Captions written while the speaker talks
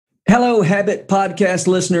Hello, Habit Podcast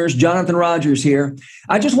listeners. Jonathan Rogers here.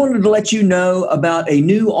 I just wanted to let you know about a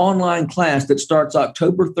new online class that starts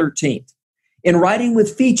October 13th. In Writing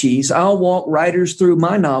with Feechies, I'll walk writers through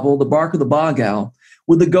my novel, The Bark of the Bog Owl,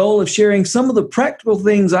 with the goal of sharing some of the practical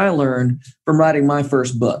things I learned from writing my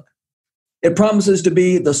first book. It promises to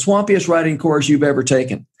be the swampiest writing course you've ever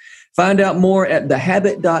taken. Find out more at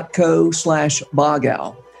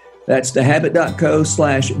thehabit.co/bogowl. That's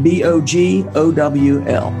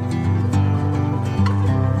thehabit.co/BOGOWL.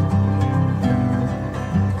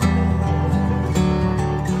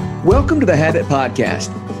 Welcome to the Habit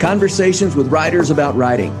Podcast, conversations with writers about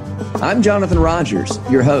writing. I'm Jonathan Rogers,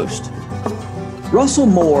 your host. Russell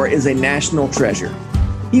Moore is a national treasure.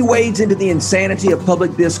 He wades into the insanity of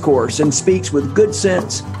public discourse and speaks with good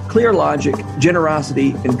sense, clear logic,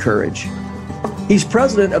 generosity, and courage. He's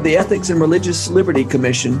president of the Ethics and Religious Liberty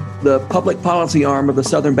Commission, the public policy arm of the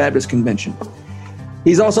Southern Baptist Convention.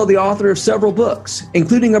 He's also the author of several books,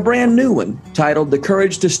 including a brand new one titled The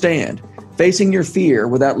Courage to Stand, Facing Your Fear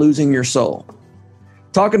Without Losing Your Soul.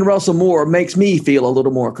 Talking to Russell Moore makes me feel a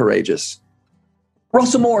little more courageous.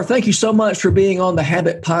 Russell Moore, thank you so much for being on the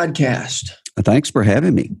Habit Podcast. Thanks for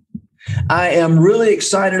having me. I am really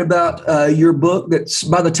excited about your book. That's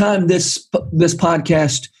by the time this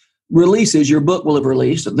podcast releases, your book will have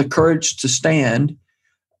released, The Courage to Stand,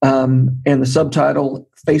 and the subtitle,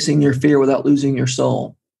 Facing Your Fear Without Losing Your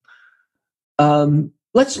Soul. I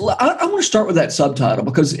want to start with that subtitle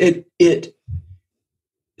because it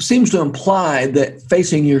seems to imply that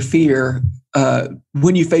facing your fear,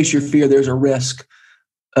 when you face your fear, there's a risk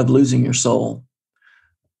of losing your soul,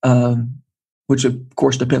 which of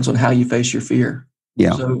course depends on how you face your fear.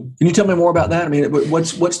 Yeah. So can you tell me more about that? I mean,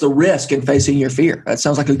 what's the risk in facing your fear? That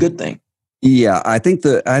sounds like a good thing. Yeah, I think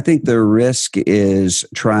the risk is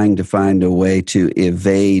trying to find a way to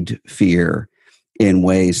evade fear in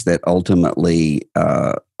ways that ultimately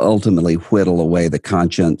whittle away the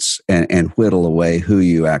conscience and whittle away who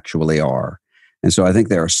you actually are. And so I think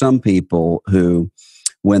there are some people who,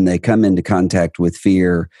 when they come into contact with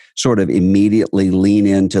fear, sort of immediately lean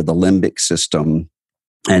into the limbic system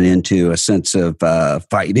and into a sense of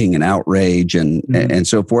fighting and outrage and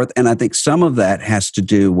so forth. And I think some of that has to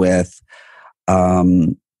do with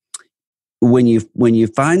when you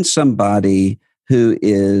find somebody who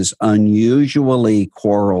is unusually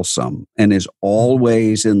quarrelsome and is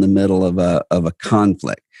always in the middle of a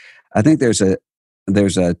conflict. I think there's a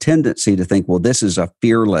tendency to think, well, this is a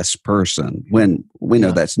fearless person, when we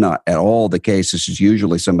know that's not at all the case. This is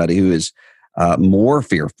usually somebody who is more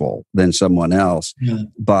fearful than someone else,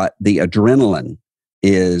 but the adrenaline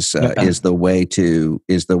is the way to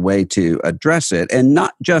address it, and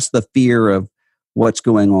not just the fear of what's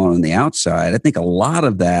going on the outside. I think a lot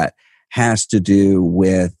of that has to do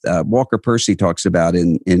with Walker Percy talks about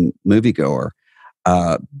in Moviegoer,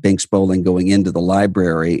 Binks Bowling going into the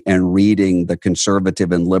library and reading the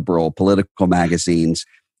conservative and liberal political magazines,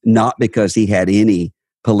 not because he had any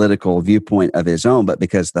political viewpoint of his own, but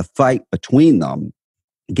because the fight between them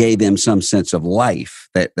gave him some sense of life,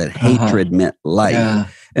 that hatred meant life. Yeah.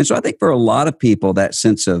 And so I think for a lot of people, that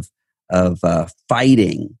sense of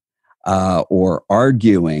fighting or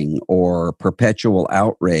arguing or perpetual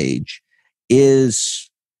outrage is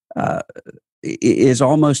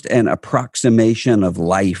almost an approximation of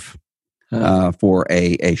life for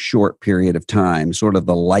a short period of time, sort of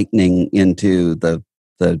the lightning into the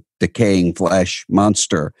decaying flesh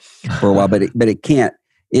monster for a while, but it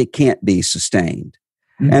can't be sustained.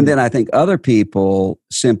 Mm-hmm. And then I think other people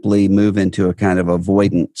simply move into a kind of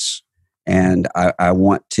avoidance, and I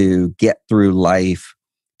want to get through life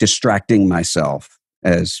distracting myself,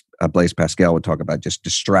 as Blaise Pascal would talk about, just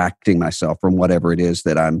distracting myself from whatever it is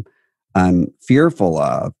that I'm fearful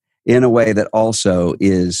of, in a way that also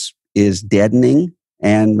is deadening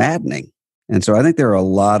and maddening. And so I think there are a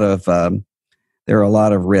lot of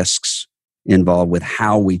risks involved with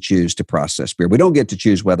how we choose to process fear. We don't get to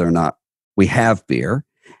choose whether or not we have fear,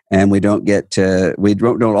 and we don't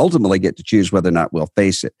ultimately get to choose whether or not we'll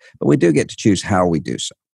face it, but we do get to choose how we do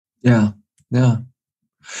so. Yeah.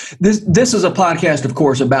 This is a podcast, of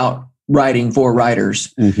course, about writing for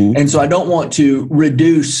writers, and so I don't want to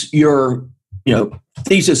reduce your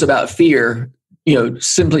thesis about fear,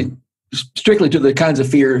 strictly to the kinds of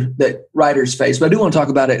fear that writers face. But I do want to talk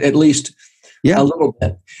about it at least a little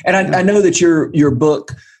bit. And I know that your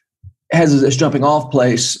book has this jumping off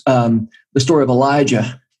place, the story of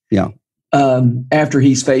Elijah. Yeah. After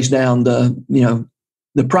he's faced down the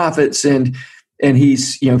prophets and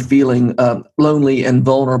he's feeling lonely and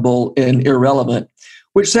vulnerable and irrelevant,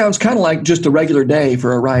 which sounds kind of like just a regular day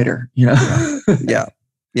for a writer. Yeah.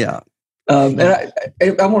 And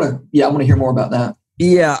I want to hear more about that.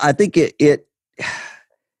 Yeah, I think it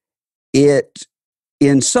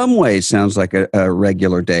in some ways sounds like a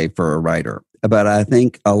regular day for a writer, but I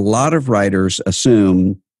think a lot of writers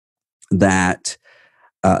assume that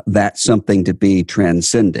that's something to be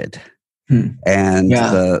transcended. And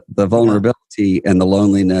the vulnerability and the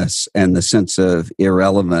loneliness and the sense of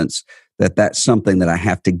irrelevance, that's something that I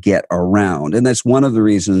have to get around. And that's one of the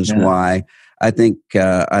reasons why I think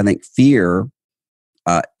fear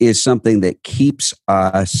is something that keeps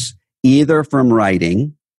us either from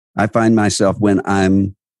writing. I find myself when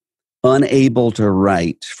I'm unable to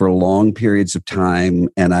write for long periods of time,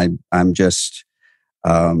 and I'm just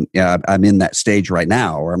I'm in that stage right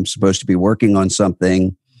now where I'm supposed to be working on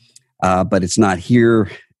something, but it's not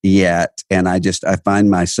here yet, and I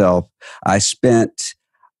find myself. I spent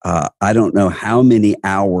I don't know how many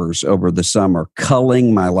hours over the summer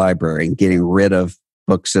culling my library and getting rid of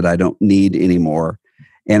books that I don't need anymore.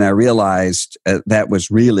 And I realized that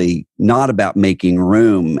was really not about making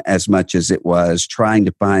room as much as it was trying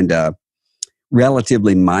to find a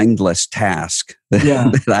relatively mindless task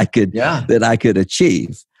that I could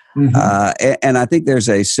achieve. Mm-hmm. And I think there's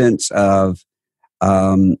a sense of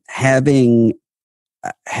having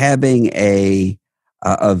a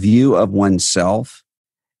view of oneself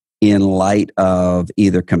in light of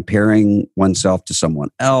either comparing oneself to someone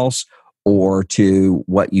else or to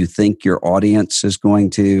what you think your audience is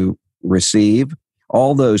going to receive.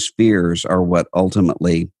 All those fears are what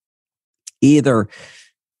ultimately either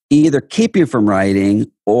keep you from writing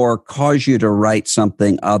or cause you to write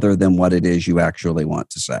something other than what it is you actually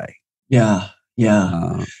want to say. Yeah.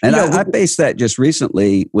 I faced that just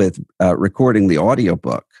recently with recording the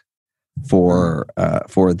audiobook for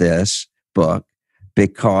this book,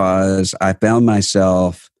 because I found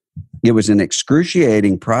myself, it was an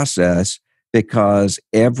excruciating process because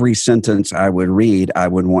every sentence I would read, I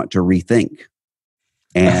would want to rethink.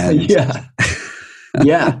 And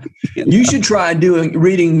You should try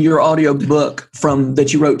reading your audiobook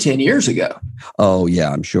that you wrote 10 years ago. Oh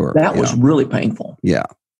yeah, I'm sure. That was really painful. Yeah.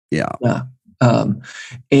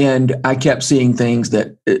 And I kept seeing things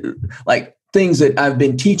that I've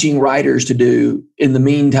been teaching writers to do in the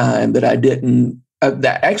meantime that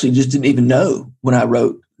that actually just didn't even know when I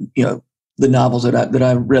wrote, the novels that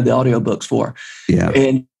I read the audiobooks for. Yeah.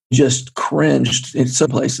 And just cringed in some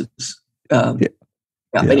places.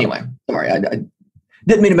 Anyway, sorry, I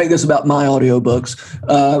didn't mean to make this about my audiobooks.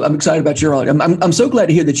 I'm excited about your audio. I'm so glad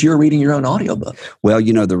to hear that you're reading your own audiobook. Well,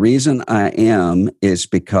 the reason I am is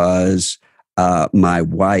because my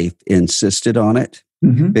wife insisted on it,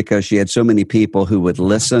 because she had so many people who would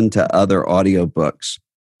listen to other audiobooks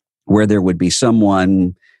where there would be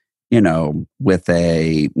someone, with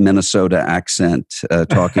a Minnesota accent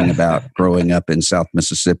talking about growing up in South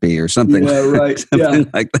Mississippi or something, like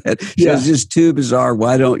that. So it's just too bizarre.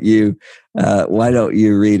 Why don't you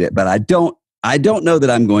read it? But I don't know that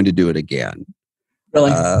I'm going to do it again.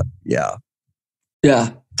 Really? Yeah.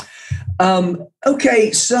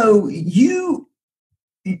 Okay. So you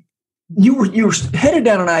were headed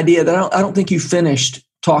down an idea that I don't think you finished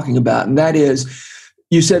talking about. And that is,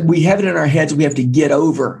 you said we have it in our heads. We have to get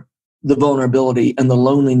over the vulnerability and the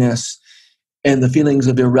loneliness and the feelings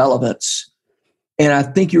of irrelevance. And I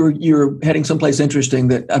think you're heading someplace interesting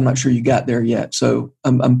that I'm not sure you got there yet. So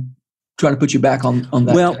I'm trying to put you back on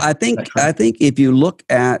that. Well, I think if you look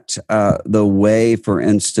at the way, for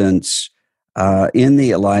instance, in the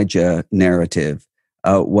Elijah narrative,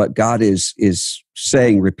 what God is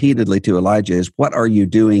saying repeatedly to Elijah is, "What are you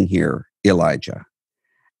doing here, Elijah?"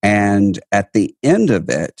 And at the end of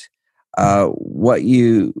it, what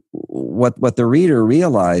the reader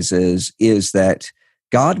realizes is that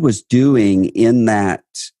God was doing in that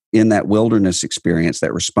wilderness experience,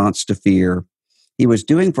 that response to fear, he was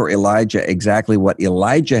doing for Elijah exactly what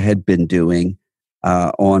Elijah had been doing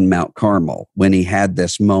on Mount Carmel when he had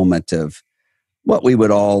this moment of what we would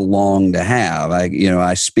all long to have.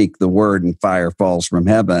 I speak the word and fire falls from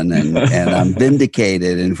heaven, and I'm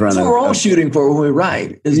vindicated in front of. That's what we're all shooting for when we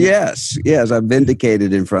write. Yes, I'm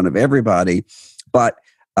vindicated in front of everybody. But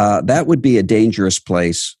that would be a dangerous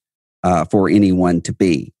place for anyone to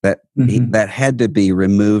be. That had to be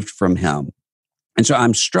removed from him. And so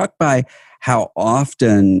I'm struck by how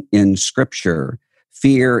often in Scripture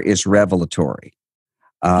fear is revelatory.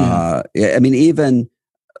 Even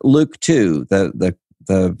Luke 2, the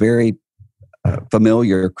very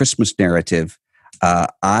familiar Christmas narrative.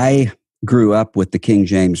 I grew up with the King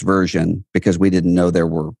James Version because we didn't know there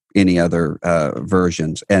were any other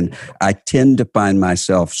versions. And I tend to find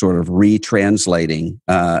myself sort of retranslating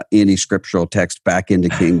any scriptural text back into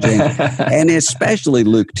King James, and especially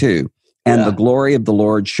Luke 2. and the glory of the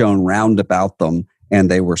Lord shone round about them, and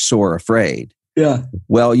they were sore afraid. Yeah.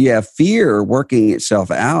 Well, you have fear working itself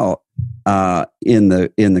out in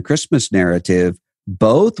the Christmas narrative,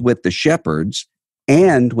 both with the shepherds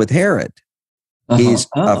and with Herod. He's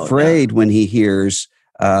afraid when he hears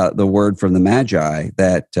the word from the Magi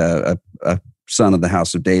that a son of the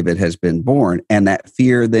house of David has been born, and that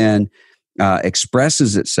fear then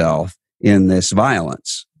expresses itself in this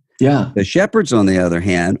violence. Yeah. The shepherds, on the other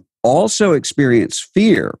hand, also experience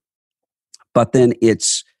fear, but then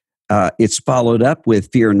it's followed up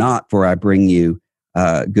with "Fear not, for I bring you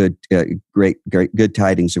good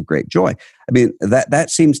tidings of great joy." I mean, that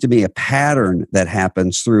seems to be a pattern that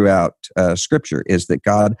happens throughout Scripture, is that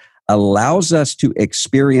God allows us to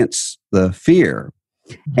experience the fear,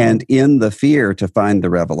 and in the fear to find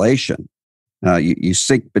the revelation. You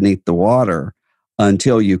sink beneath the water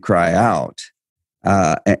until you cry out,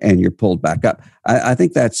 and you're pulled back up. I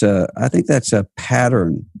think that's a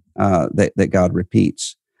pattern that God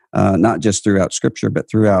repeats, not just throughout Scripture, but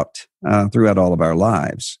throughout all of our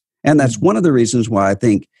lives. And that's one of the reasons why I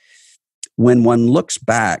think when one looks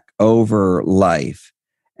back over life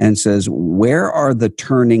and says, where are the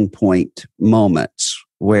turning point moments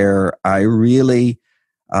where I really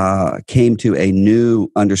came to a new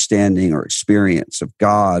understanding or experience of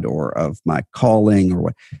God or of my calling, or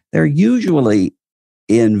what, they're usually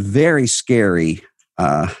in very scary,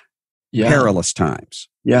 perilous times.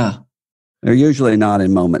 Yeah. They're usually not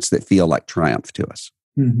in moments that feel like triumph to us.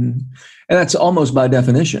 Mm-hmm. And that's almost by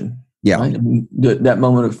definition. Yeah. Right? I mean, that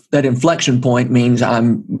moment of that inflection point means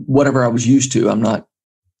whatever I was used to, I'm not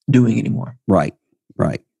doing anymore. Right.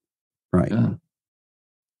 Yeah.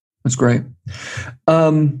 That's great.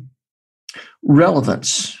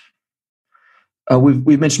 Relevance.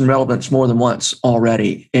 We've mentioned relevance more than once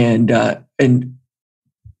already, and that's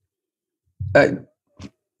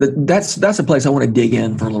a place I want to dig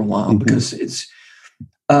in for a little while, because it's.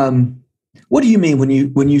 What do you mean when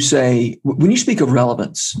you speak of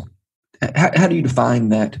relevance? How do you define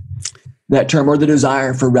that term, or the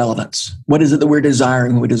desire for relevance? What is it that we're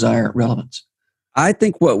desiring when we desire relevance? I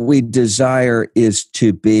think what we desire is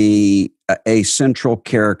to be a central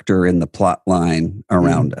character in the plot line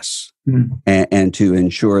around us, and to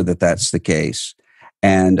ensure that that's the case.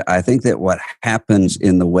 And I think that what happens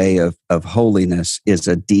in the way of holiness is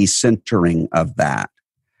a decentering of that.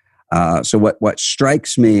 So what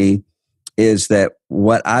strikes me is that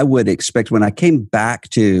what I would expect when I came back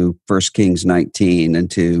to 1 Kings 19 and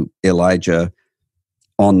to Elijah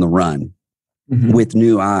on the run with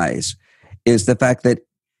new eyes, is the fact that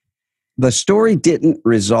the story didn't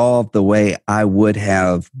resolve the way I would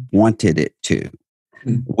have wanted it to,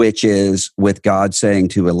 which is with God saying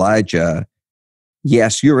to Elijah,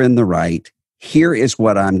 yes, you're in the right. Here is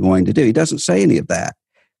what I'm going to do. He doesn't say any of that.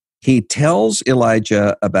 He tells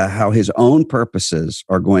Elijah about how his own purposes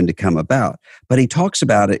are going to come about, but he talks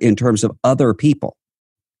about it in terms of other people,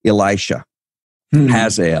 Elisha,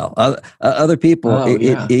 Hazael, other people.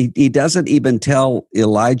 He doesn't even tell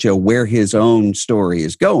Elijah where his own story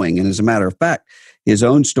is going. And as a matter of fact, his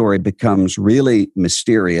own story becomes really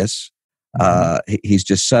mysterious. He's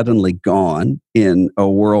just suddenly gone in a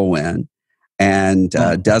whirlwind, and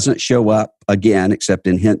doesn't show up again except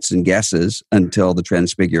in hints and guesses until the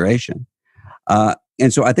Transfiguration.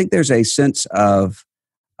 And so I think there's a sense of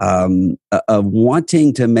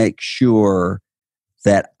wanting to make sure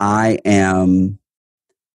that I am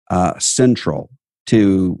central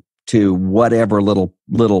to whatever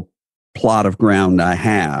little plot of ground I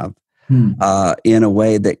have, in a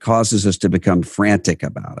way that causes us to become frantic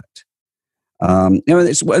about it.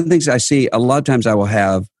 It's one of the things I see a lot of times. I will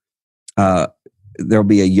have there'll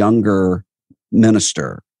be a younger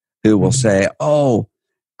minister who will say, "Oh,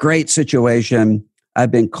 great situation.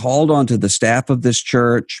 I've been called onto the staff of this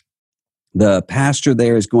church. The pastor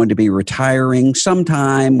there is going to be retiring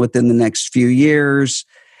sometime within the next few years,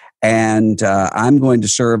 and I'm going to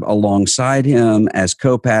serve alongside him as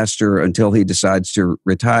co-pastor until he decides to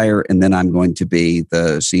retire, and then I'm going to be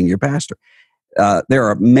the senior pastor." There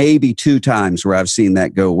are maybe 2 times where I've seen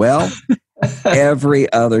that go well.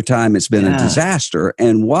 Every other time it's been a disaster.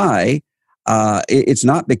 And why? It's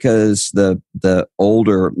not because the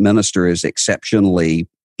older minister is exceptionally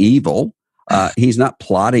evil. He's not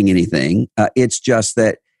plotting anything. It's just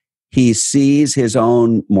that he sees his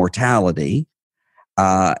own mortality,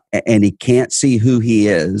 and he can't see who he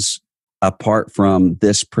is apart from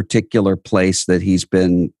this particular place that he's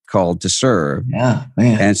been called to serve. Yeah,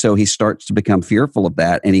 man. And so he starts to become fearful of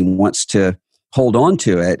that, and he wants to hold on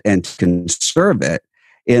to it and conserve it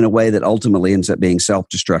in a way that ultimately ends up being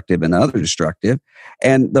self-destructive and other destructive.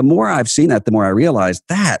 And the more I've seen that, the more I realize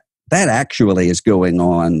that that actually is going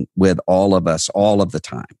on with all of us all of the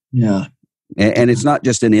time. Yeah. And it's not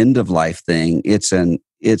just an end of life thing. It's an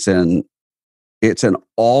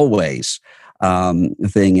always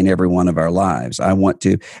thing in every one of our lives. I want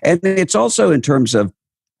to, and it's also in terms of,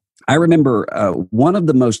 I remember one of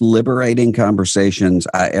the most liberating conversations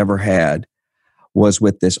I ever had was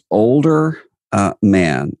with this older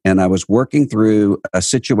man. And I was working through a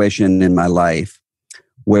situation in my life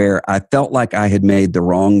where I felt like I had made the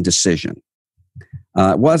wrong decision.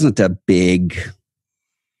 It wasn't a big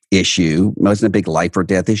issue. It wasn't a big life or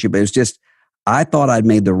death issue, but it was just, I thought I'd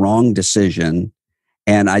made the wrong decision.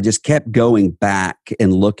 And I just kept going back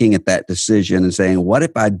and looking at that decision and saying, what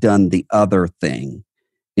if I'd done the other thing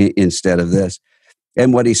instead of this?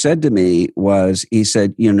 And what he said to me was, he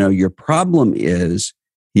said, your problem is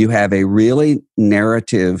you have a really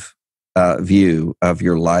narrative view of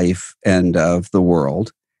your life and of the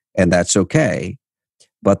world, and that's okay.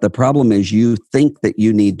 But the problem is you think that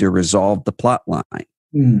you need to resolve the plot line.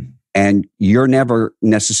 Mm. And you're never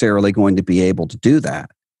necessarily going to be able to do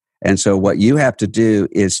that. And so what you have to do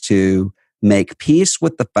is to make peace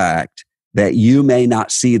with the fact that you may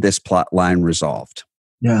not see this plot line resolved.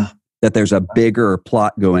 Yeah. That there's a bigger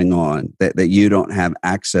plot going on that you don't have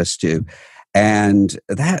access to. And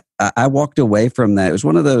that I walked away from that. It was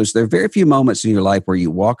one of those, there are very few moments in your life where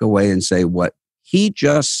you walk away and say, what he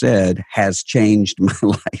just said has changed my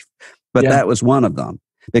life. But that was one of them,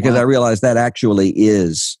 because I realized that actually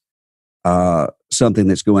is something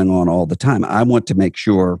that's going on all the time. I want to make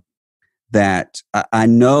sure that I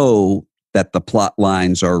know that the plot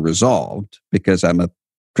lines are resolved because I'm a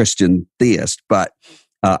Christian theist, but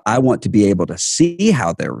I want to be able to see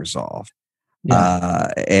how they're resolved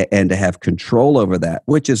and to have control over that,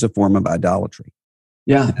 which is a form of idolatry.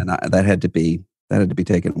 Yeah, and that had to be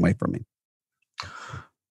taken away from me.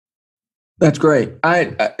 That's great.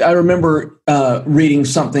 I remember reading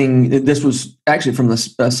something. This was actually from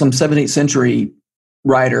some 17th century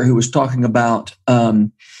writer who was talking about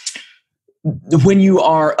when you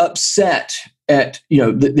are upset at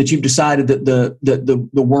that you've decided that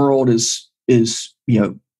the world is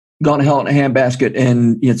gone to hell in a handbasket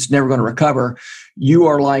and it's never going to recover. You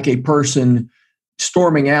are like a person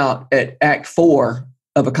storming out at Act 4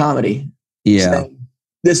 of a comedy. Yeah, saying,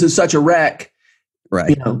 this is such a wreck.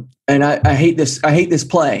 Right. And I hate this. I hate this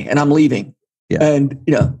play, and I'm leaving. Yeah. And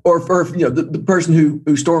or the person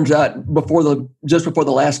who storms out just before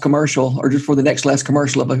the last commercial, or just for the next last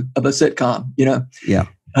commercial of a sitcom. Yeah.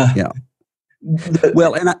 Yeah.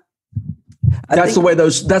 Well, and that's the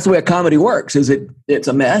way a comedy works. Is it's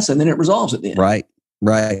a mess, and then it resolves at the end.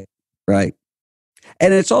 Right.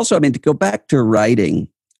 And it's also, to go back to writing,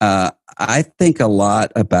 I think a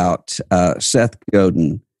lot about Seth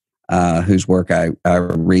Godin. Whose work I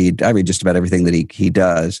read. I read just about everything that he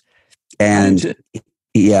does, and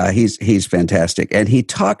he's fantastic. And he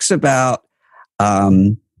talks about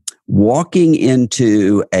walking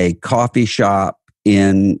into a coffee shop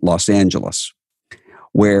in Los Angeles,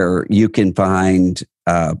 where you can find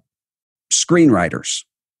screenwriters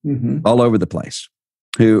all over the place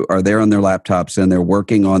who are there on their laptops and they're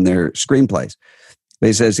working on their screenplays. But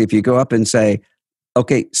he says, if you go up and say,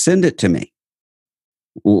 "Okay, send it to me.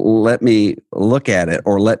 Let me look at it,"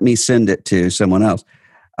 or "let me send it to someone else,"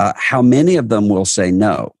 how many of them will say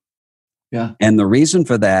no? Yeah. And the reason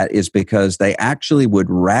for that is because they actually would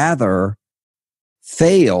rather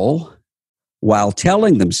fail while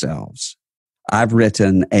telling themselves, I've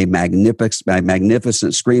written a magnificent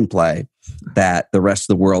screenplay that the rest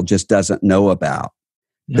of the world just doesn't know about,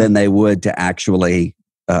 than they would to actually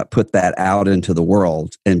put that out into the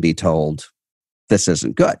world and be told, this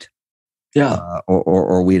isn't good. Yeah.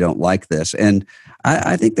 Or we don't like this. And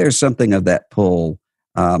I think there's something of that pull,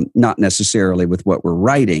 not necessarily with what we're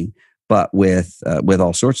writing, but with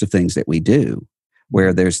all sorts of things that we do,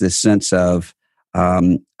 where there's this sense of,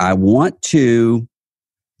 I want to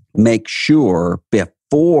make sure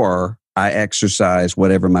before I exercise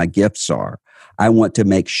whatever my gifts are, I want to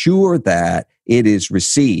make sure that it is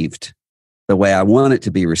received the way I want it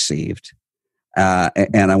to be received.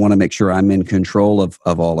 And I want to make sure I'm in control of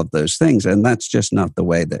all of those things. And that's just not the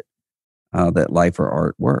way that that life or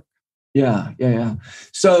art work. Yeah.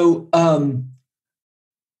 So I'm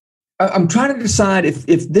trying to decide if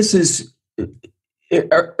this is,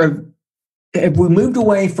 have we moved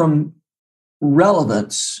away from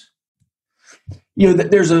relevance?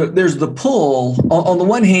 There's the pull on the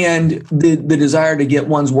one hand, the desire to get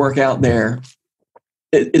one's work out there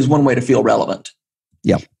is one way to feel relevant.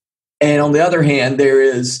 Yeah. And on the other hand, there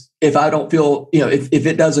is, if I don't feel, if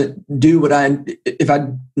it doesn't do what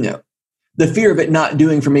the fear of it not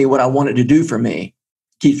doing for me what I want it to do for me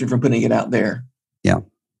keeps me from putting it out there. Yeah.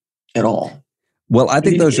 At all. Well, I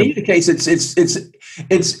think those in either case,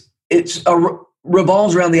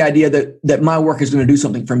 revolves around the idea that my work is going to do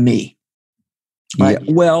something for me. Right?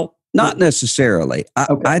 Yeah. Well, not necessarily.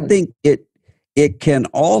 I think it can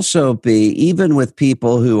also be, even with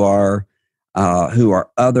people who are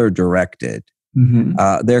other directed.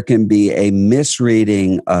 Mm-hmm. There can be a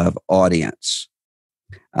misreading of audience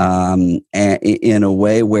in a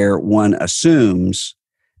way where one assumes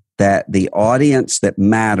that the audience that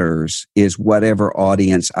matters is whatever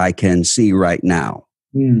audience I can see right now.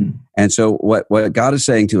 Mm. And so what God is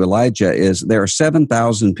saying to Elijah is, there are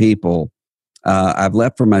 7,000 people. I've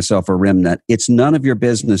left for myself a remnant. It's none of your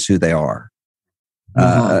business who they are.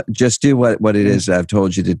 Just do what it is I've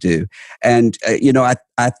told you to do. And,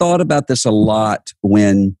 I thought about this a lot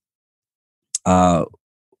when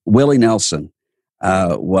Willie Nelson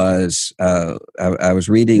was, I was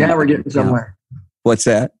reading. Now we're getting somewhere. What's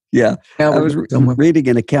that? Yeah. I was reading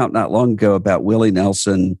an account not long ago about Willie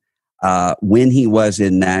Nelson when he was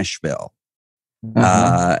in Nashville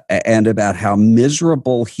and about how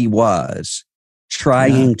miserable he was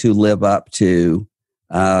trying to live up to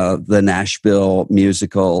the Nashville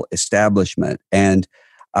musical establishment. And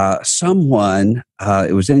someone,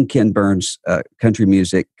 it was in Ken Burns' country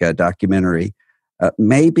music documentary,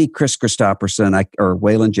 maybe Chris Christopherson or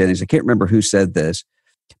Waylon Jennings, I can't remember who said this,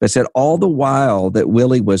 but said all the while that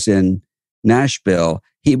Willie was in Nashville,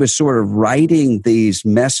 he was sort of writing these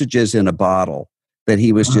messages in a bottle that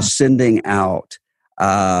he was just sending out,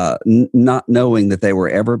 not knowing that they were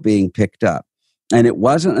ever being picked up. And it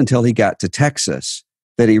wasn't until he got to Texas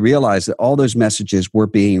that he realized that all those messages were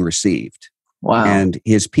being received. Wow. And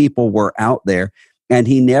his people were out there, and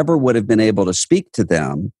he never would have been able to speak to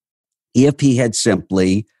them if he had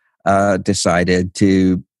simply decided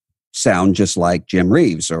to sound just like Jim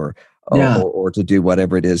Reeves or to do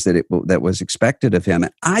whatever it is that was expected of him.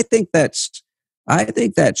 And I think that's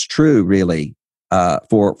true, really,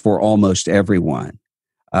 for almost everyone.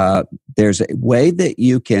 There's a way that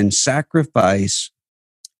you can sacrifice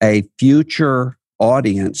a future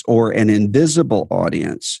audience or an invisible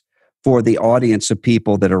audience for the audience of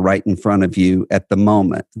people that are right in front of you at the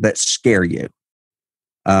moment that scare you.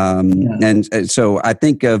 And so I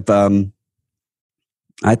think of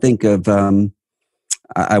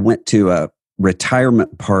I went to a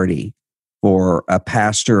retirement party for a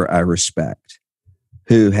pastor I respect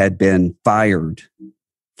who had been fired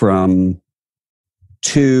from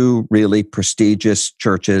 2 really prestigious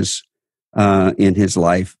churches in his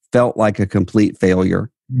life, felt like a complete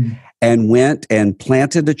failure, and went and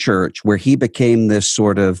planted a church where he became this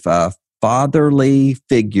sort of fatherly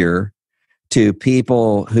figure to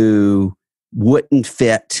people who wouldn't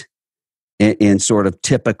fit in sort of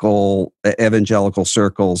typical evangelical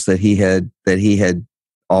circles that he had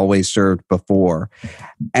always served before.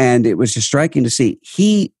 And it was just striking to see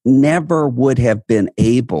he never would have been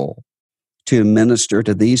able to minister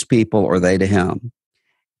to these people or they to him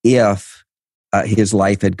if his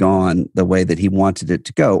life had gone the way that he wanted it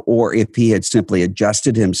to go, or if he had simply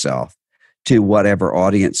adjusted himself to whatever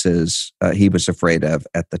audiences he was afraid of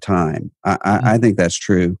at the time. I think that's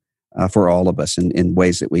true for all of us in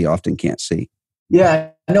ways that we often can't see. Yeah,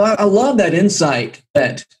 no, I love that insight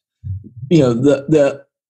that, the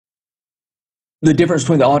difference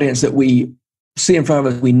between the audience that we see in front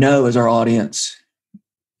of us, we know as our audience,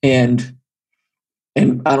 and I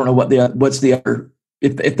don't know what's the other.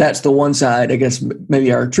 If that's the one side, I guess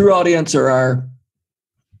maybe our true audience or our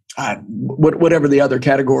whatever the other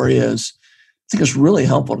category is. I think it's really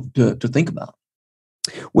helpful to think about.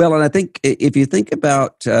 Well, and I think if you think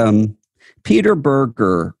about Peter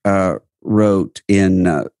Berger wrote in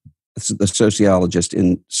the sociologist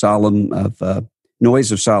in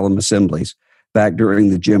Noise of Solemn Assemblies back during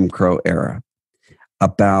the Jim Crow era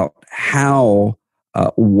about how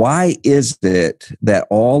why is it that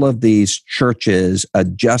all of these churches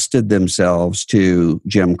adjusted themselves to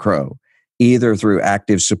Jim Crow, either through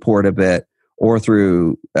active support of it or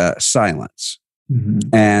through silence?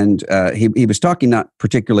 Mm-hmm. And he was talking not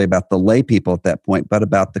particularly about the lay people at that point, but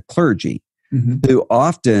about the clergy, who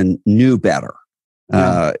often knew better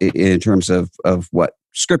in terms of what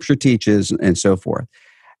Scripture teaches and so forth.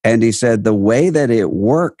 And he said the way that it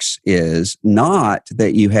works is not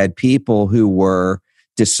that you had people who were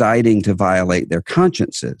deciding to violate their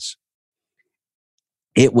consciences.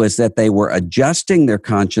 It was that they were adjusting their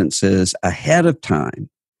consciences ahead of time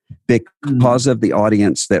because of the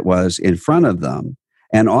audience that was in front of them.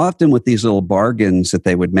 And often with these little bargains that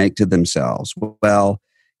they would make to themselves. Well,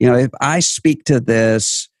 if I speak to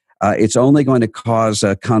this, it's only going to cause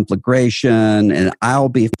a conflagration, and I'll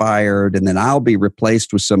be fired, and then I'll be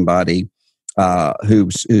replaced with somebody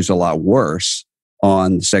who's a lot worse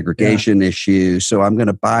on the segregation issue. So I'm going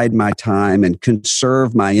to bide my time and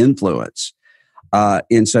conserve my influence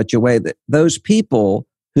in such a way that those people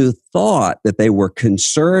who thought that they were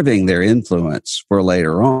conserving their influence for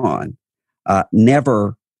later on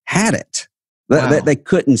never had it. Wow. They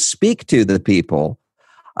couldn't speak to the people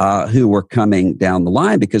who were coming down the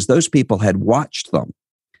line because those people had watched them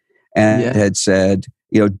and had said,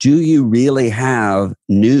 do you really have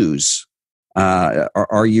news?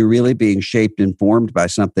 Are you really being shaped and formed by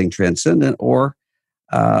something transcendent, or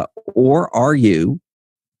are you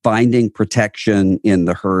finding protection in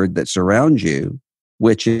the herd that surrounds you,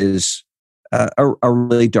 which is a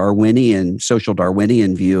really social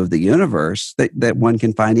Darwinian view of the universe that one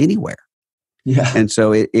can find anywhere. Yeah. And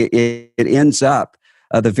so it ends up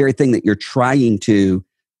the very thing that you're trying to,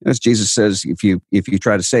 as Jesus says, if you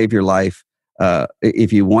try to save your life,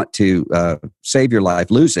 if you want to save your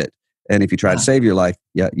life, lose it. And if you try to save your life,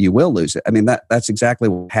 you will lose it. I mean, that's exactly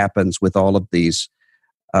what happens with all of these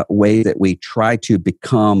ways that we try to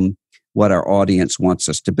become what our audience wants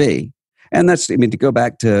us to be. And to go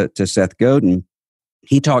back to Seth Godin,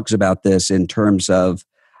 he talks about this in terms of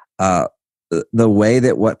the way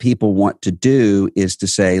that what people want to do is to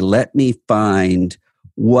say, let me find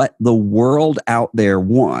what the world out there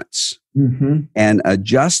wants and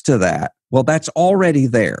adjust to that. Well, that's already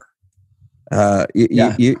there.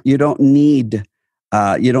 You don't need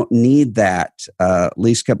that.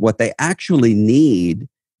 Least what they actually need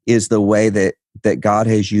is the way that God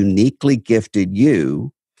has uniquely gifted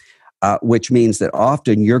you, which means that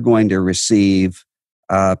often you're going to receive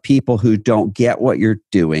people who don't get what you're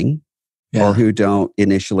doing or who don't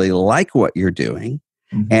initially like what you're doing.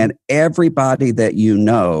 And everybody that you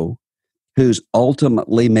know who's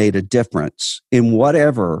ultimately made a difference in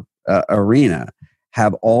whatever arena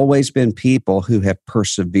have always been people who have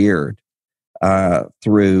persevered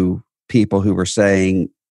through people who were saying,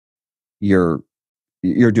 you're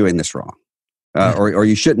doing this wrong, or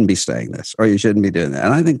you shouldn't be saying this, or you shouldn't be doing that.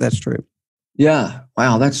 And I think that's true. Yeah.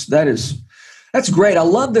 Wow. That's great. I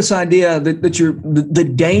love this idea that you're the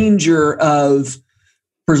danger of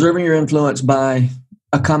preserving your influence by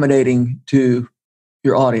accommodating to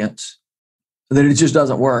your audience, that it just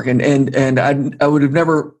doesn't work. And I would have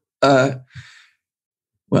never, I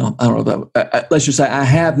don't know that, let's just say I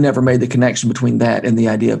have never made the connection between that and the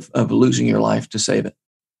idea of losing your life to save it.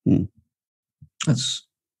 That's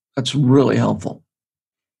really helpful.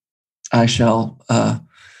 I shall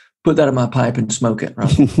put that in my pipe and smoke it,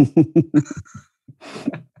 Russell.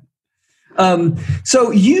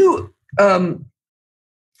 So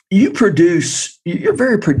you produce, you're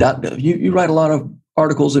very productive. You write a lot of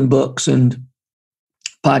articles and books and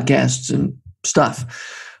podcasts and stuff.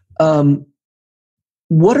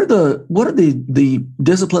 What are the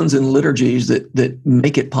disciplines and liturgies that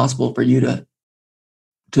make it possible for you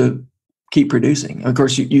to keep producing? Of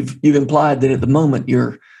course, you've implied that at the moment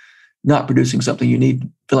you're not producing something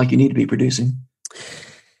feel like you need to be producing.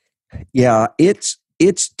 Yeah, it's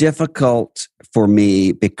difficult for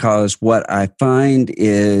me because what I find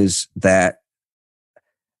is that,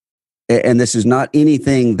 and this is not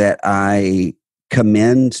anything that I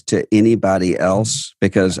commend to anybody else,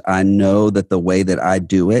 because I know that the way that I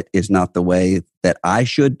do it is not the way that I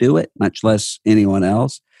should do it, much less anyone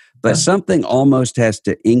else. But something almost has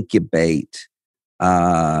to incubate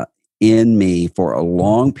in me for a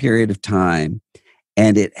long period of time.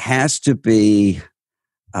 And it has to be,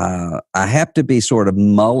 I have to be sort of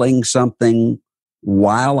mulling something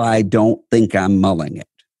while I don't think I'm mulling it.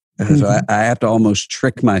 So I have to almost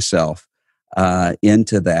trick myself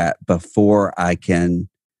into that before I can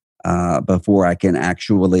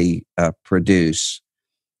actually produce.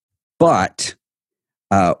 But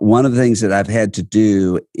one of the things that I've had to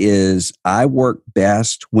do is I work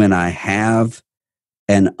best when I have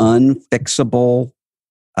an unfixable,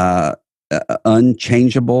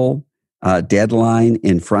 unchangeable deadline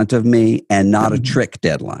in front of me, and not a trick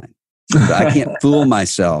deadline. So I can't fool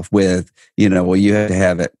myself with, well, you have to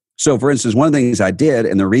have it. So, for instance, one of the things I did,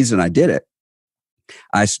 and the reason I did it,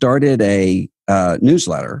 I started a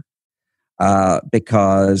newsletter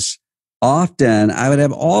because often I would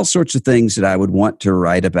have all sorts of things that I would want to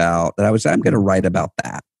write about that I'm going to write about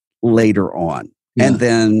that later on. Yeah. And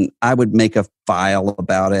then I would make a file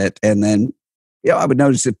about it. And then, I would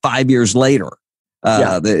notice it 5 years later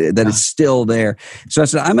that it's still there. So I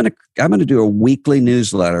said, I'm going to do a weekly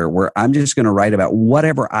newsletter where I'm just going to write about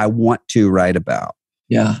whatever I want to write about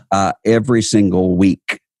every single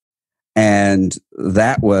week. And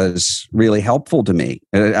that was really helpful to me.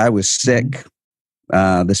 I was sick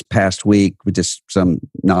this past week with just some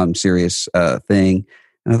non-serious thing.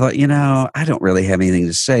 And I thought, I don't really have anything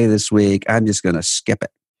to say this week. I'm just going to skip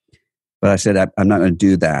it. But I said, I'm not going to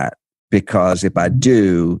do that, because if I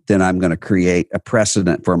do, then I'm going to create a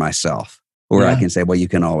precedent for myself where I can say, well, you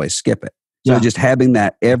can always skip it. So just having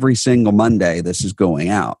that every single Monday, this is going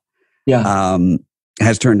out,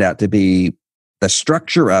 has turned out to be, the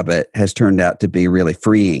structure of it has turned out to be really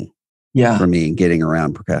freeing for me in getting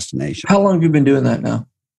around procrastination. How long have you been doing that now?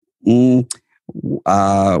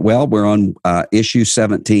 Well, we're on issue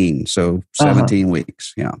 17, so 17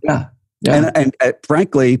 weeks. Yeah. And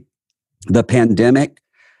frankly, the pandemic,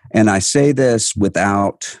 and I say this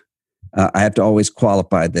without, I have to always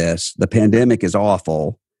qualify this. The pandemic is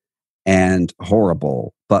awful and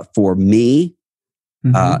horrible, but for me,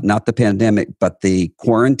 not the pandemic, but the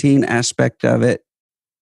quarantine aspect of it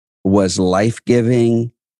was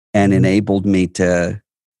life-giving and enabled me to,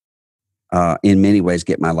 in many ways,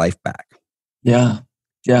 get my life back. Yeah.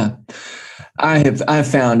 I've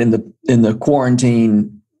found in the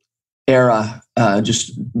quarantine era,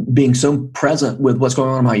 just being so present with what's going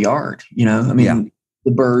on in my yard. The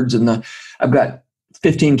birds and I've got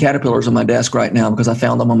 15 caterpillars on my desk right now because I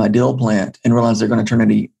found them on my dill plant and realized they're going to turn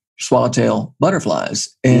into swallowtail butterflies.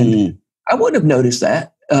 And I wouldn't have noticed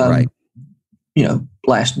that,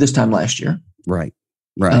 this time last year. Right.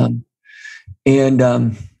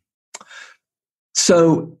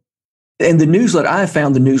 So, and the newsletter, I have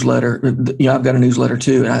found the newsletter, I've got a newsletter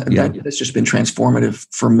too. And that's just been transformative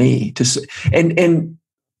for me to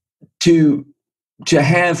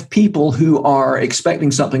have people who are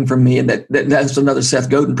expecting something from me. And that's another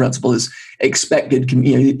Seth Godin principle, is expected,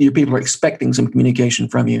 your people are expecting some communication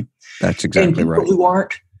from you. That's exactly right. And people who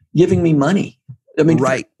aren't giving me money. I mean,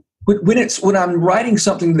 when I'm writing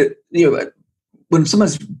something that, when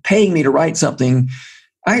someone's paying me to write something,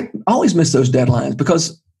 I always miss those deadlines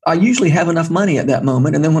because I usually have enough money at that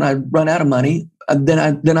moment. And then when I run out of money,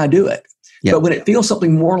 then I do it. Yep. But when it feels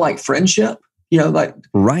something more like friendship, there are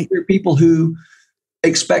people who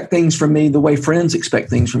expect things from me the way friends expect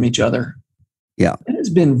things from each other. Yeah. And it's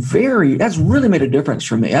been that's really made a difference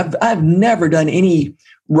for me. I've never done any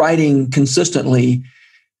writing consistently.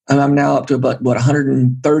 And I'm now up to about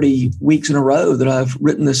 130 weeks in a row that I've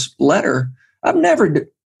written this letter. I've never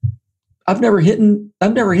hit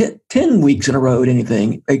 10 weeks in a row at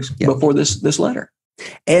anything before this letter.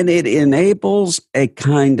 And it enables a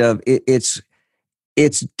kind of, it's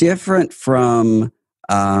different from,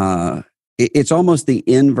 it's almost the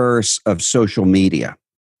inverse of social media,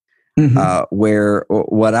 where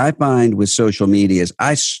what I find with social media is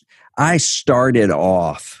I started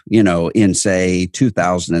off, in say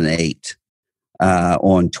 2008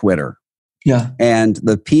 on Twitter. Yeah. And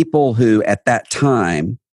the people who at that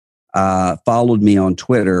time followed me on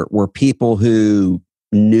Twitter were people who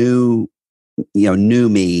knew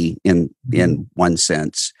me in one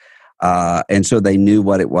sense. And so they knew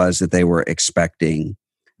what it was that they were expecting.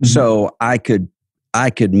 So I could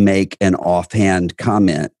make an offhand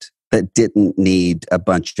comment that didn't need a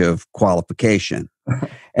bunch of qualification.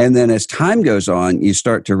 And then as time goes on, you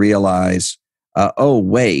start to realize,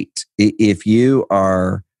 if you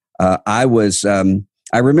are, I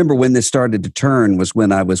remember when this started to turn was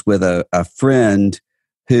when I was with a friend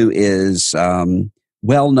who is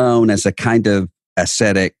well known as a kind of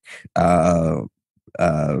ascetic,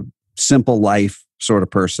 simple life sort of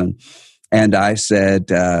person. And I said,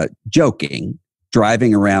 joking,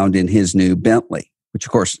 driving around in his new Bentley, which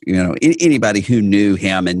of course, anybody who knew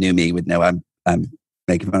him and knew me would know I'm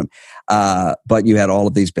making fun of him. But you had all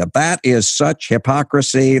of these, that is such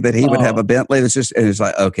hypocrisy that he would have a Bentley. It's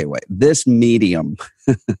like, okay, wait, this medium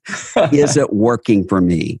isn't working for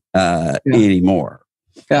me anymore.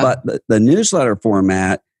 Yeah. But the newsletter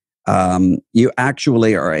format, you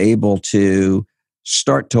actually are able to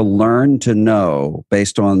start to learn to know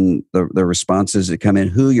based on the responses that come in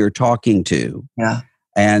who you're talking to. Yeah.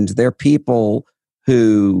 And they're people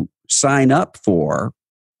who sign up for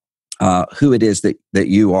who it is that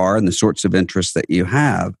you are and the sorts of interests that you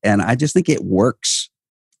have. And I just think it works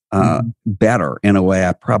better in a way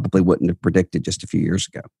I probably wouldn't have predicted just a few years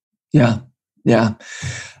ago. Yeah. Yeah.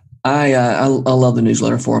 I love the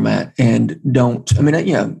newsletter format and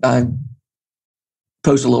I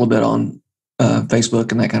post a little bit on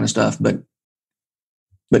Facebook and that kind of stuff, but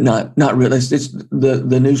not really. It's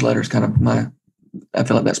the newsletter is kind of I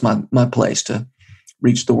feel like that's my place to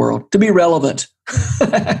reach the world, to be relevant.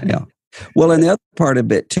 Yeah. Well, and the other part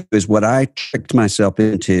of it too is what I tricked myself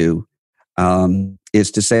into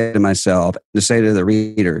is to say to myself, to say to the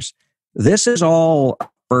readers, this is all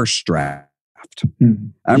first draft.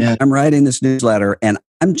 Yeah. I'm writing this newsletter, and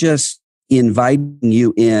I'm just inviting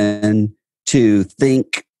you in to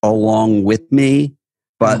think along with me,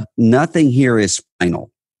 but nothing here is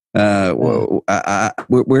final.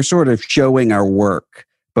 We're sort of showing our work,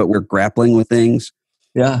 but we're grappling with things,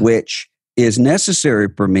 which is necessary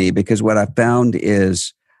for me, because what I found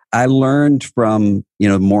is I learned from,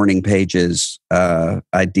 morning pages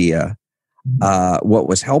idea. What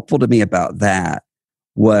was helpful to me about that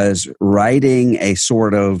was writing a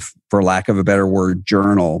sort of, for lack of a better word,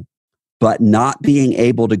 journal, but not being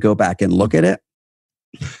able to go back and look at it.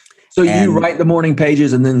 So you write the morning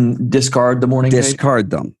pages and then discard the morning pages? Discard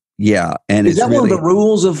them. Yeah. And is that really one of the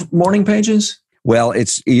rules of morning pages? Well,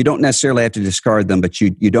 you don't necessarily have to discard them, but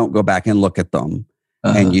you don't go back and look at them,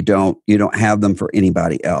 and you don't have them for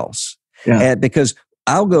anybody else. And because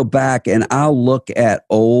I'll go back and I'll look at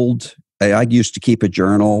old. I used to keep a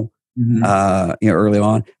journal early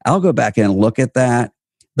on. I'll go back and look at that.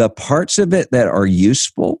 The parts of it that are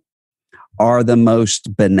useful are the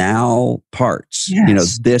most banal parts.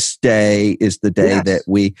 Yes. This day is the day that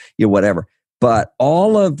we, whatever. But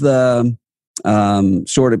all of the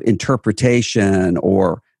sort of interpretation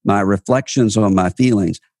or my reflections on my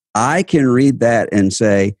feelings, I can read that and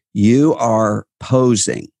say, you are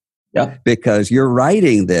posing because you're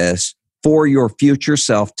writing this for your future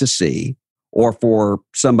self to see or for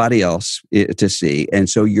somebody else to see. And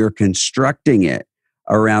so you're constructing it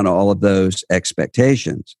around all of those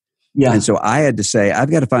expectations. Yeah. And so I had to say,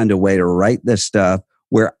 I've got to find a way to write this stuff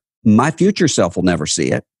where my future self will never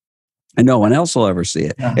see it and no one else will ever see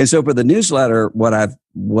it. Yeah. And so for the newsletter, what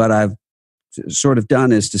I've sort of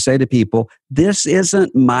done is to say to people, this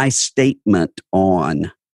isn't my statement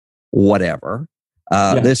on whatever.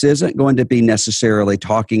 This isn't going to be necessarily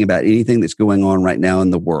talking about anything that's going on right now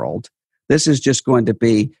in the world. This is just going to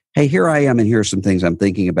be, hey, here I am, and here are some things I'm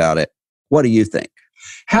thinking about it. What do you think?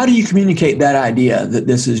 How do you communicate that idea that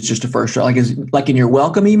this is just a first draft? Like in your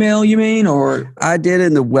welcome email, you mean? Or I did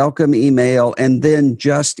in the welcome email, and then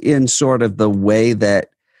just in sort of the way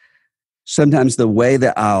that sometimes the way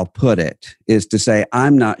that I'll put it is to say,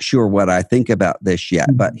 I'm not sure what I think about this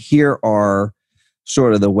yet, but here are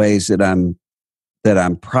sort of the ways that I'm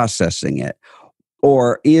processing it.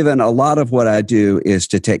 Or even a lot of what I do is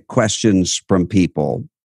to take questions from people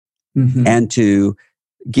and to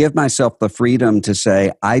give myself the freedom to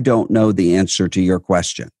say, I don't know the answer to your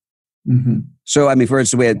question. So, I mean, for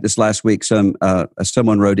instance, we had this last week,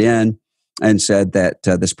 someone wrote in and said that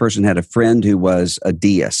this person had a friend who was a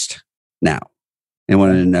deist now and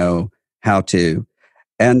wanted to know how to.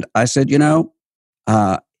 And I said,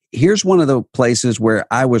 here's one of the places where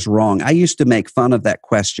I was wrong. I used to make fun of that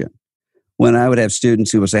question when I would have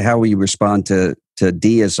students who would say, how will you respond to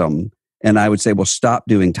deism? And I would say, well, stop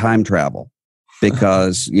doing time travel.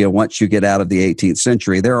 Because, once you get out of the 18th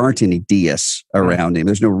century, there aren't any deists around him.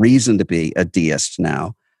 There's no reason to be a deist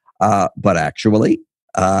now. But actually,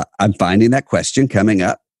 I'm finding that question coming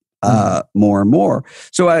up more and more.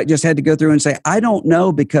 So I just had to go through and say, I don't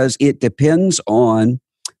know, because it depends on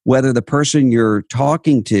whether the person you're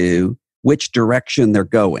talking to, which direction they're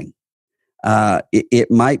going. It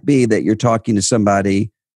might be that you're talking to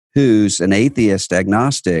somebody who's an atheist,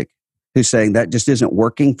 agnostic, who's saying that just isn't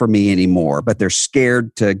working for me anymore, but they're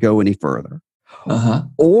scared to go any further.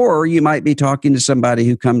 Or you might be talking to somebody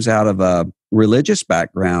who comes out of a religious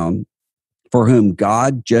background for whom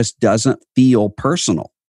God just doesn't feel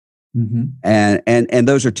personal. And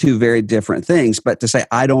those are two very different things. But to say,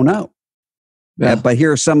 I don't know. But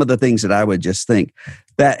here are some of the things that I would just think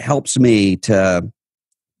that helps me to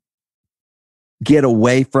get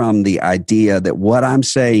away from the idea that what I'm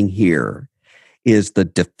saying here is the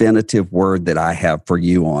definitive word that I have for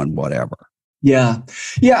you on whatever. Yeah.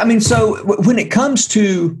 I mean, so when it comes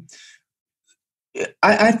to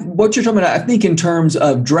what you're talking about, I think in terms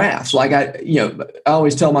of drafts, like I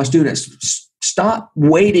always tell my students, stop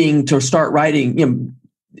waiting to start writing.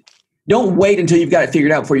 Don't wait until you've got it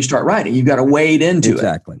figured out before you start writing. You've got to wade into it.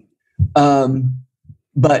 Exactly.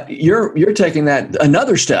 But you're taking that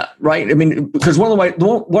another step, right? I mean, because one of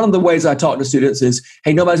the ways I talk to students is,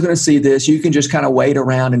 hey, nobody's going to see this. You can just kind of wait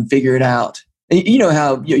around and figure it out. And you know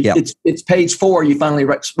how it's page 4. You finally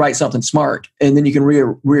write something smart, and then you can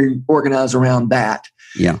reorganize around that.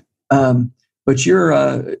 Yeah. But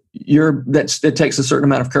that takes a certain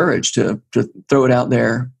amount of courage to throw it out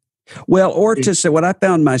there. Well, or to say, what I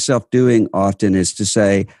found myself doing often is to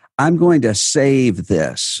say, I'm going to save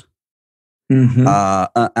this.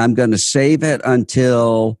 I'm going to save it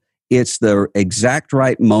until it's the exact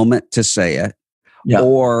right moment to say it,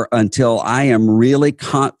 or until I am really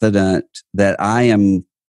confident that I am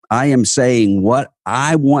I am saying what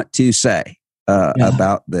I want to say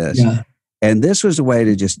about this. Yeah. And this was a way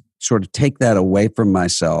to just sort of take that away from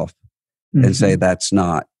myself and say that's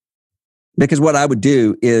not. Because what I would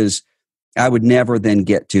do is I would never then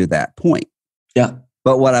get to that point. Yeah.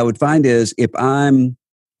 But what I would find is if I'm,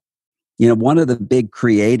 one of the big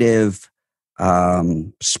creative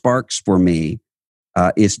sparks for me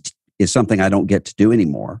is something I don't get to do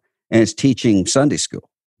anymore. And it's teaching Sunday school.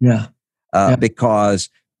 Yeah. Because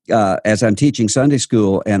as I'm teaching Sunday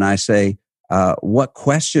school and I say, what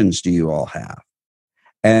questions do you all have?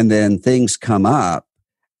 And then things come up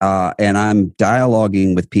and I'm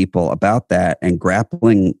dialoguing with people about that and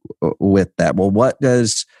grappling with that. Well, what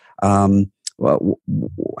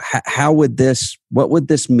would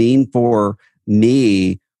this mean for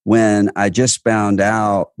me when I just found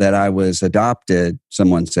out that I was adopted?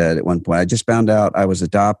 Someone said at one point, I just found out I was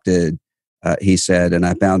adopted, he said, and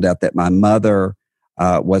I found out that my mother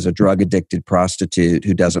was a drug-addicted prostitute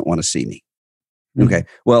who doesn't want to see me. Mm-hmm. Okay,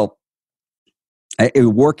 well,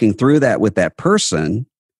 working through that with that person,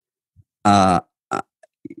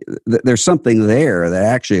 there's something there that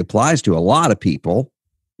actually applies to a lot of people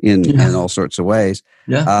in all sorts of ways.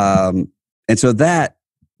 Yeah. And so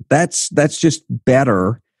that's just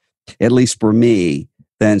better, at least for me,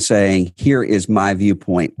 than saying, here is my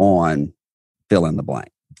viewpoint on fill in the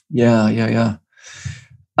blank. Yeah.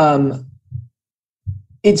 I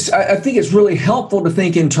think it's really helpful to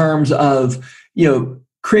think in terms of,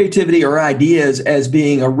 creativity or ideas as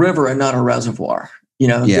being a river and not a reservoir.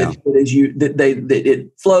 That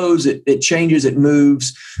it flows, it changes, it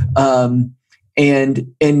moves. The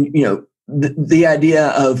idea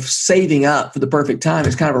of saving up for the perfect time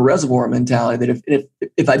is kind of a reservoir mentality that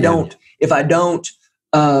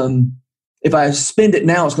if I spend it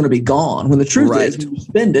now, it's going to be gone. When the truth is, when you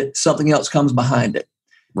spend it, something else comes behind it.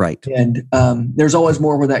 Right. And there's always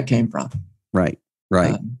more where that came from. Right.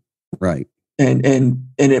 And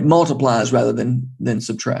it multiplies rather than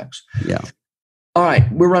subtracts. Yeah. All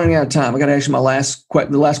right, we're running out of time. I got to ask you the last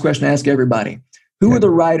question I ask everybody. Who are the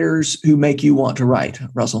writers who make you want to write,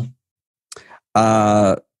 Russell?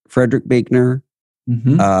 Frederick Buechner,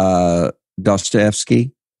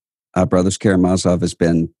 Dostoevsky, Brothers Karamazov has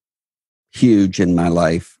been huge in my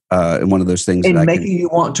life. And one of those things and making you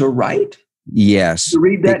want to write? Yes. You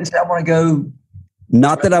read that and say, I want to go.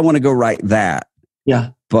 Not that I want to go write that. Yeah.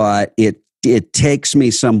 But it takes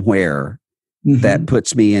me somewhere that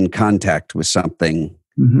puts me in contact with something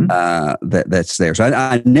that's there. So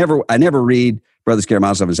I never read Brothers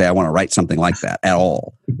Karamazov and say, I want to write something like that at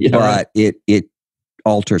all. But it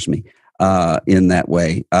alters me in that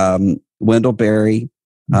way. Wendell Berry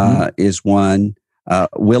is one.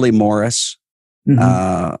 Willie Morris,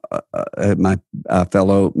 my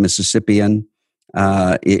fellow Mississippian,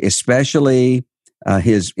 especially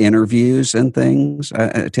his interviews and things.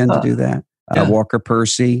 I tend to do that. Walker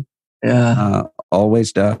Percy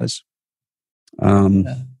always does.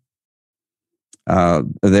 There are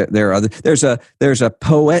other. There's a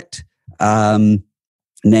poet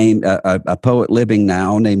named a poet living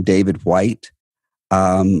now named David White,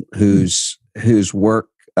 whose work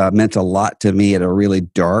meant a lot to me at a really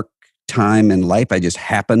dark time in life. I just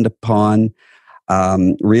happened upon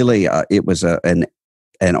it was an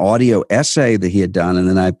audio essay that he had done, and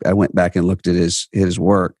then I went back and looked at his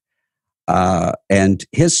work, and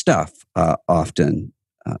his stuff often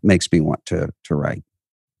makes me want to write.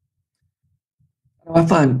 I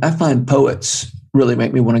find poets really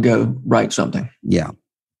make me want to go write something. Yeah.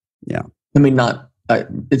 I mean,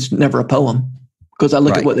 it's never a poem because I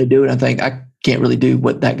look at what they do and I think I can't really do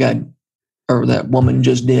what that guy or that woman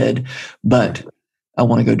just did, but I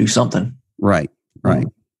want to go do something. Right.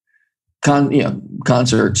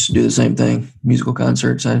 Concerts do the same thing. Musical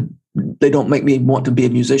concerts. They don't make me want to be a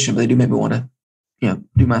musician, but they do make me want to,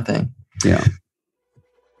 do my thing. Yeah.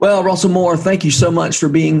 Well, Russell Moore, thank you so much for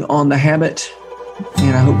being on The Habit,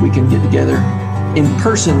 and I hope we can get together in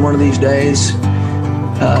person one of these days,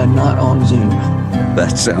 not on Zoom.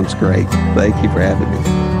 That sounds great. Thank you for having me.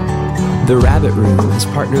 The Rabbit Room is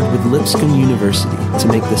partnered with Lipscomb University to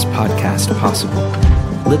make this podcast possible.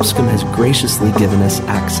 Lipscomb has graciously given us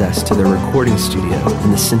access to their recording studio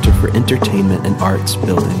in the Center for Entertainment and Arts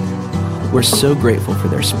building. We're so grateful for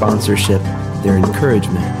their sponsorship, their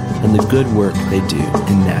encouragement, and the good work they do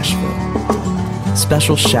in Nashville.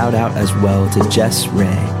 Special shout out as well to Jess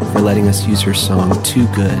Ray for letting us use her song Too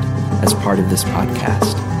Good as part of this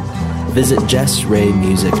podcast. Visit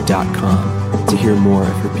jessraymusic.com to hear more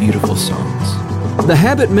of her beautiful songs. The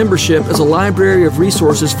Habit membership is a library of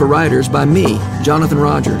resources for writers by me, Jonathan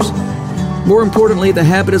Rogers. More importantly, The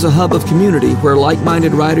Habit is a hub of community where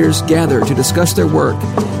like-minded writers gather to discuss their work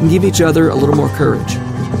and give each other a little more courage.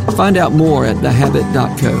 Find out more at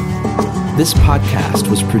thehabit.co. This podcast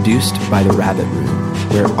was produced by The Rabbit Room,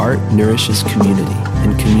 where art nourishes community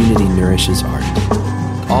and community nourishes art.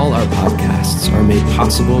 All our podcasts are made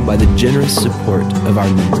possible by the generous support of our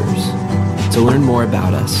members. To learn more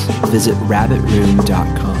about us, visit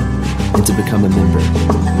rabbitroom.com, and to become a member,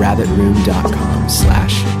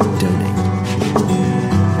 rabbitroom.com/donate.